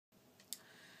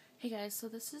Hey guys, so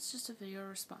this is just a video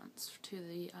response to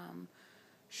the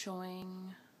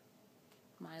showing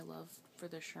my love for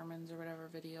the Schuermans or whatever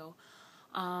video.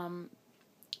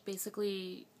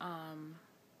 Basically,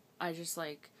 I just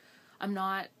I'm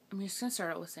just gonna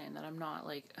start out with saying that I'm not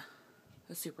like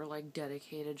a super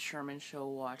dedicated Schuerman show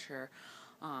watcher.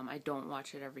 I don't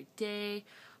watch it every day.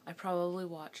 I probably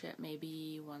watch it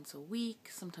maybe once a week,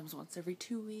 sometimes once every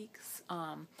 2 weeks.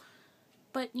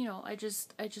 But you know, I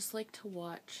just like to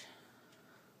watch.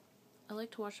 I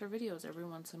like to watch their videos every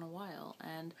once in a while,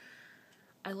 and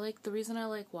the reason I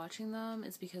like watching them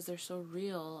is because they're so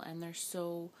real and they're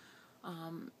so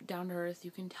down to earth.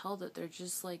 You can tell that they're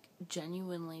just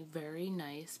genuinely very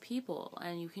nice people,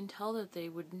 and you can tell that they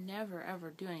would never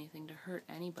ever do anything to hurt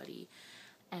anybody.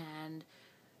 And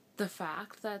the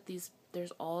fact that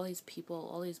there's all these people,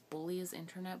 all these bullies,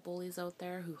 internet bullies out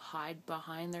there who hide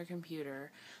behind their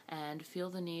computer and feel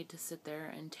the need to sit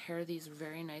there and tear these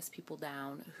very nice people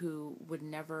down who would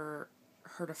never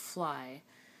hurt a fly,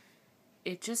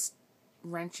 it just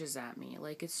wrenches at me.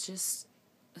 It's just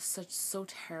so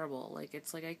terrible. I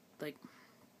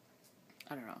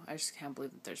don't know. I just can't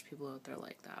believe that there's people out there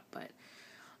like that. But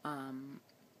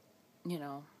you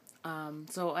know,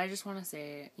 so I just want to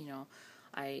say,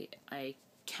 I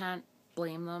can't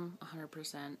blame them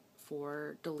 100%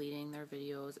 for deleting their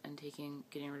videos and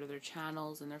getting rid of their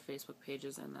channels and their Facebook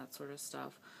pages and that sort of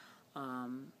stuff. I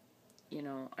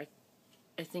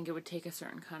think it would take a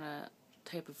certain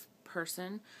type of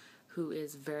person who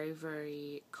is very,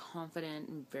 very confident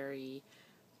and very,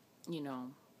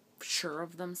 sure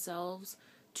of themselves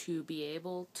to be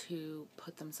able to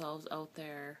put themselves out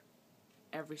there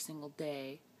every single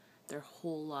day, their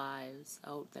whole lives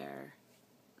out there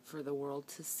for the world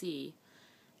to see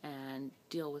and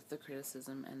deal with the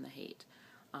criticism and the hate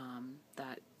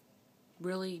that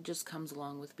really just comes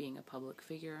along with being a public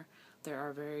figure. There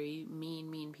are very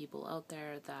mean people out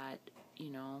there that,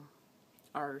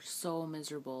 are so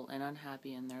miserable and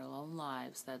unhappy in their own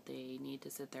lives that they need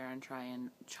to sit there and try and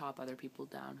chop other people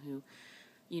down who,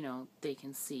 they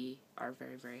can see are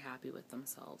very, very happy with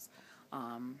themselves.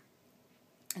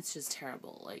 It's just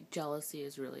terrible. Jealousy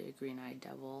is really a green-eyed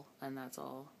devil, and that's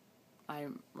all.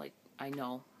 I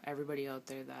know everybody out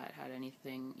there that had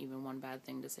anything, even one bad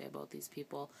thing to say about these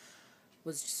people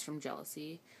was just from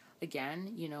jealousy.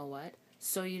 Again, you know what?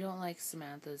 So you don't like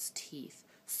Samantha's teeth.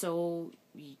 So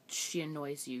she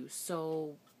annoys you.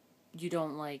 So you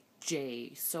don't like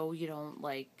Jay. So you don't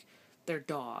like their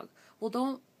dog. Well,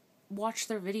 don't watch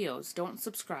their videos. Don't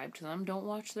subscribe to them. Don't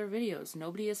watch their videos.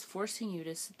 Nobody is forcing you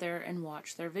to sit there and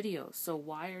watch their videos. So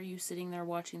why are you sitting there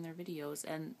watching their videos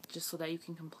and just so that you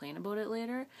can complain about it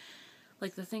later?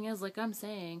 The thing is, I'm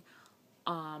saying,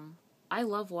 I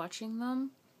love watching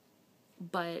them,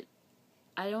 but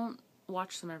I don't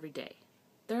watch them every day.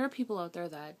 There are people out there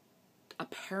that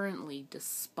apparently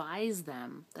despise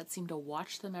them, that seem to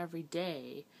watch them every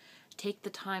day, take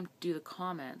the time to do the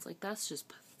comments. That's just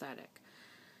pathetic.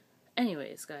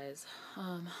 Anyways, guys,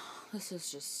 this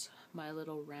is just my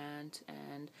little rant,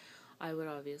 and I would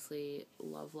obviously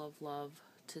love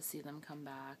to see them come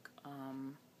back,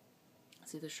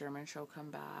 see the Schuerman show come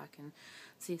back, and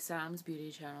see Sam's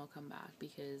beauty channel come back,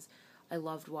 because I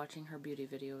loved watching her beauty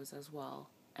videos as well,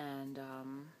 and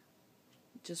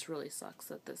it just really sucks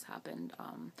that this happened.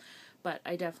 But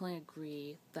I definitely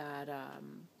agree that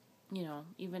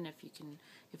even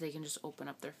if they can just open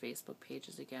up their Facebook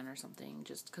pages again or something,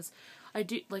 just because I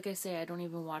do, like I say, I don't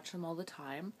even watch them all the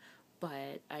time,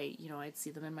 but I'd see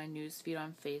them in my news feed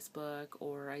on Facebook,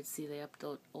 or I'd see they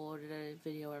uploaded a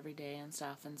video every day and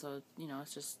stuff, and so,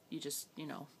 it's just,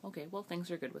 okay, well, things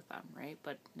are good with them, right?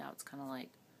 But now it's kind of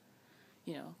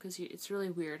because it's really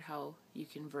weird how you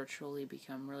can virtually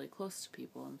become really close to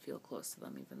people and feel close to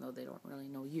them even though they don't really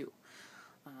know you.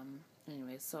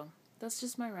 Anyways, so that's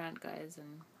just my rant, guys,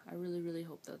 and I really, really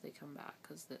hope that they come back,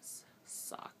 because this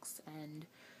sucks, and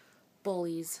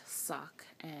bullies suck,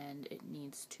 and it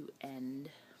needs to end.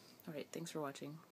 Alright, thanks for watching.